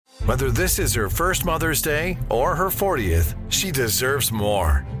Whether this is her first Mother's Day or her 40th, she deserves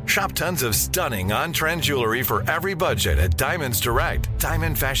more. Shop tons of stunning on-trend jewelry for every budget at Diamonds Direct.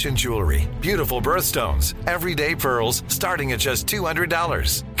 Diamond fashion jewelry, beautiful birthstones, everyday pearls starting at just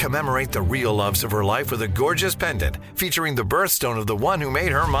 $200. Commemorate the real loves of her life with a gorgeous pendant featuring the birthstone of the one who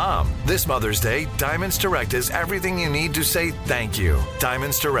made her mom. This Mother's Day, Diamonds Direct is everything you need to say thank you.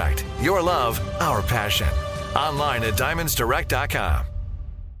 Diamonds Direct. Your love, our passion. Online at diamondsdirect.com.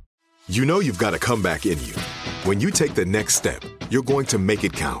 You know you've got a comeback in you. When you take the next step, you're going to make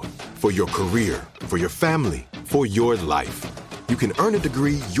it count. For your career, for your family, for your life. You can earn a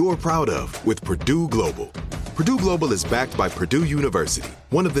degree you're proud of with Purdue Global. Purdue Global is backed by Purdue University,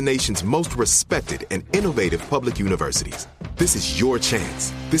 one of the nation's most respected and innovative public universities. This is your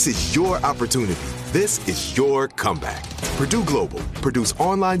chance. This is your opportunity. This is your comeback. Purdue Global, Purdue's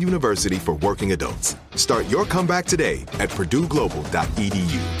online university for working adults. Start your comeback today at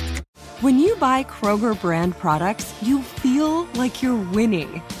purdueglobal.edu. When you buy Kroger brand products, you feel like you're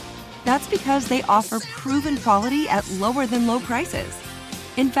winning. That's because they offer proven quality at lower than low prices.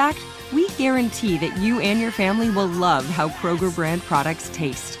 In fact, we guarantee that you and your family will love how Kroger brand products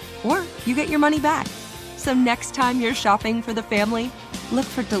taste, or you get your money back. So next time you're shopping for the family, look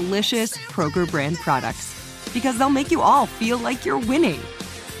for delicious Kroger brand products, because they'll make you all feel like you're winning.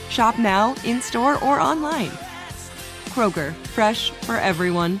 Shop now, in-store, or online. Kroger, fresh for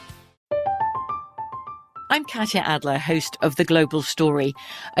everyone. I'm Katya Adler, host of The Global Story.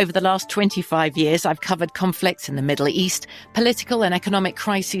 Over the last 25 years, I've covered conflicts in the Middle East, political and economic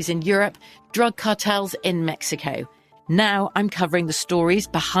crises in Europe, drug cartels in Mexico. Now I'm covering the stories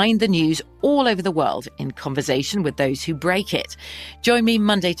behind the news all over the world in conversation with those who break it. Join me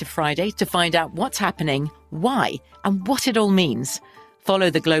Monday to Friday to find out what's happening, why, and what it all means. Follow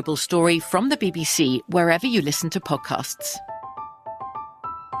The Global Story from the BBC wherever you listen to podcasts.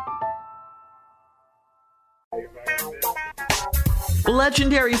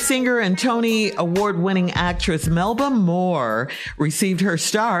 Legendary singer and Tony Award-winning actress Melba Moore received her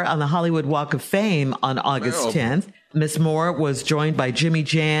star on the Hollywood Walk of Fame on August 10th. Miss Moore was joined by Jimmy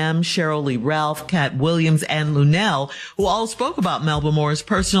Jam, Cheryl Lee Ralph, Cat Williams, and Lunel, who all spoke about Melba Moore's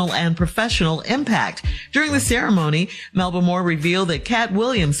personal and professional impact. During the ceremony, Melba Moore revealed that Cat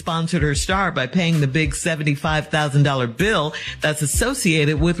Williams sponsored her star by paying the big $75,000 bill that's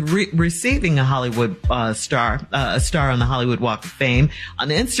associated with receiving a Hollywood a star on the Hollywood Walk of Fame. On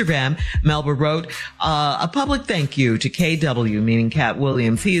Instagram, Melba wrote a public thank you to KW, meaning Cat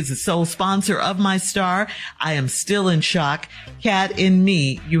Williams. He is the sole sponsor of my star. I am still in shock. Cat, in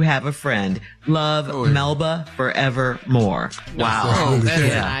me, you have a friend. Love, Melba, forevermore. Wow.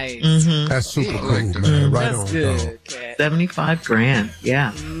 That's nice. Mm-hmm. That's super cool, man. Right That's on, good, Cat. $75,000.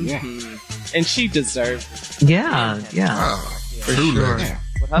 Yeah. Mm-hmm. And she deserves it. Yeah. For sure. Yeah.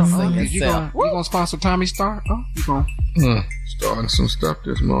 You gonna sponsor Tommy Star? Oh, you gonna starting some stuff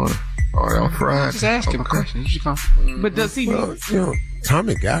this morning. On Friday. just ask him a question. You come. But does he? Well,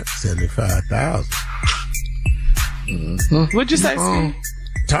 Tommy got 75,000. What'd you say, Steve?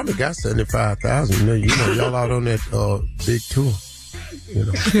 Tommy got 75,000. You know, y'all out on that big tour.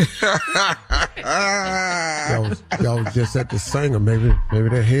 Y'all was just at the singer. Maybe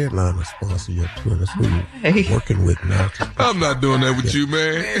that headliner sponsor your tour. That's who you're working with now. I'm not doing that with you,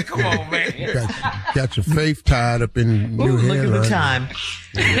 man. Come on, man. Got your faith tied up in new headliner. Look at the time.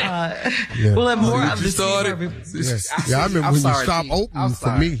 We'll have more of this. I remember when you stopped opening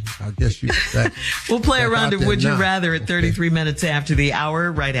for me. I guess you. We'll play a round of Would You Rather at 33 minutes after the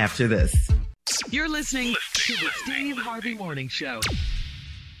hour, right after this. You're listening to the Steve Harvey Morning Show.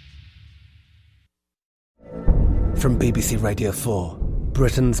 From BBC Radio 4,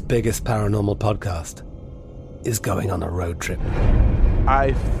 Britain's biggest paranormal podcast is going on a road trip.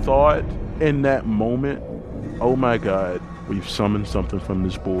 I thought in that moment, oh my God, we've summoned something from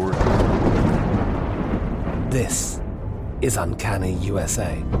this board. This is Uncanny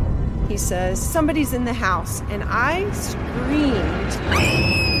USA. He says, somebody's in the house, and I screamed.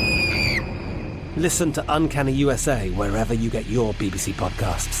 Listen to Uncanny USA wherever you get your BBC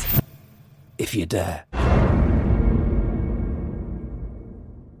podcasts, if you dare.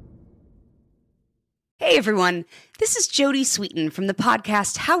 Hey everyone, this is Jodie Sweetin from the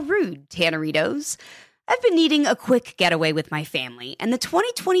podcast How Rude, Tanneritos. I've been needing a quick getaway with my family, and the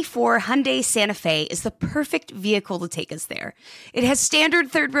 2024 Hyundai Santa Fe is the perfect vehicle to take us there. It has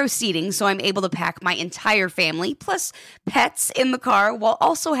standard third-row seating, so I'm able to pack my entire family, plus pets, in the car, while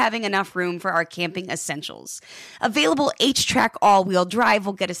also having enough room for our camping essentials. Available H-Track all-wheel drive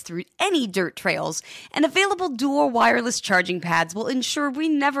will get us through any dirt trails, and available dual wireless charging pads will ensure we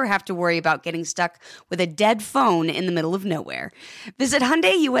never have to worry about getting stuck with a dead phone in the middle of nowhere. Visit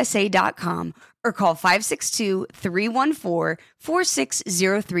HyundaiUSA.com or call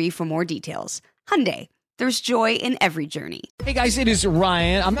 562-314-4603 for more details. Hyundai, there's joy in every journey. Hey guys, it is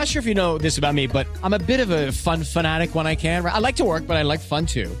Ryan. I'm not sure if you know this about me, but I'm a bit of a fun fanatic when I can. I like to work, but I like fun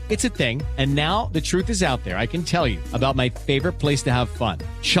too. It's a thing. And now the truth is out there. I can tell you about my favorite place to have fun.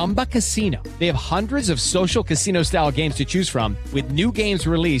 Chumba Casino. They have hundreds of social casino style games to choose from with new games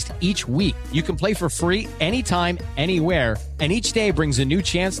released each week. You can play for free anytime, anywhere. And each day brings a new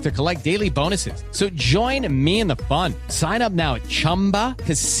chance to collect daily bonuses. So join me in the fun. Sign up now at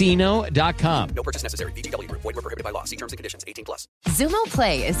ChumbaCasino.com. No purchase necessary. VGW. Void where prohibited by law. See terms and conditions. 18+. Xumo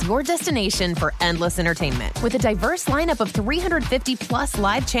Play is your destination for endless entertainment. With a diverse lineup of 350+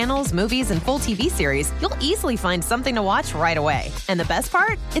 live channels, movies, and full TV series, you'll easily find something to watch right away. And the best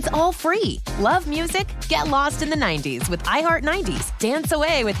part? It's all free. Love music? Get lost in the 90s with iHeart 90s. Dance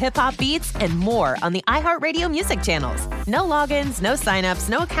away with hip-hop beats and more on the iHeartRadio music channels. No logins, no signups,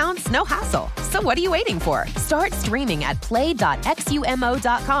 no accounts, no hassle. So what are you waiting for? Start streaming at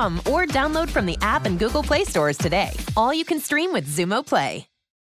play.xumo.com or download from the app and Google Play stores today. All you can stream with Xumo Play.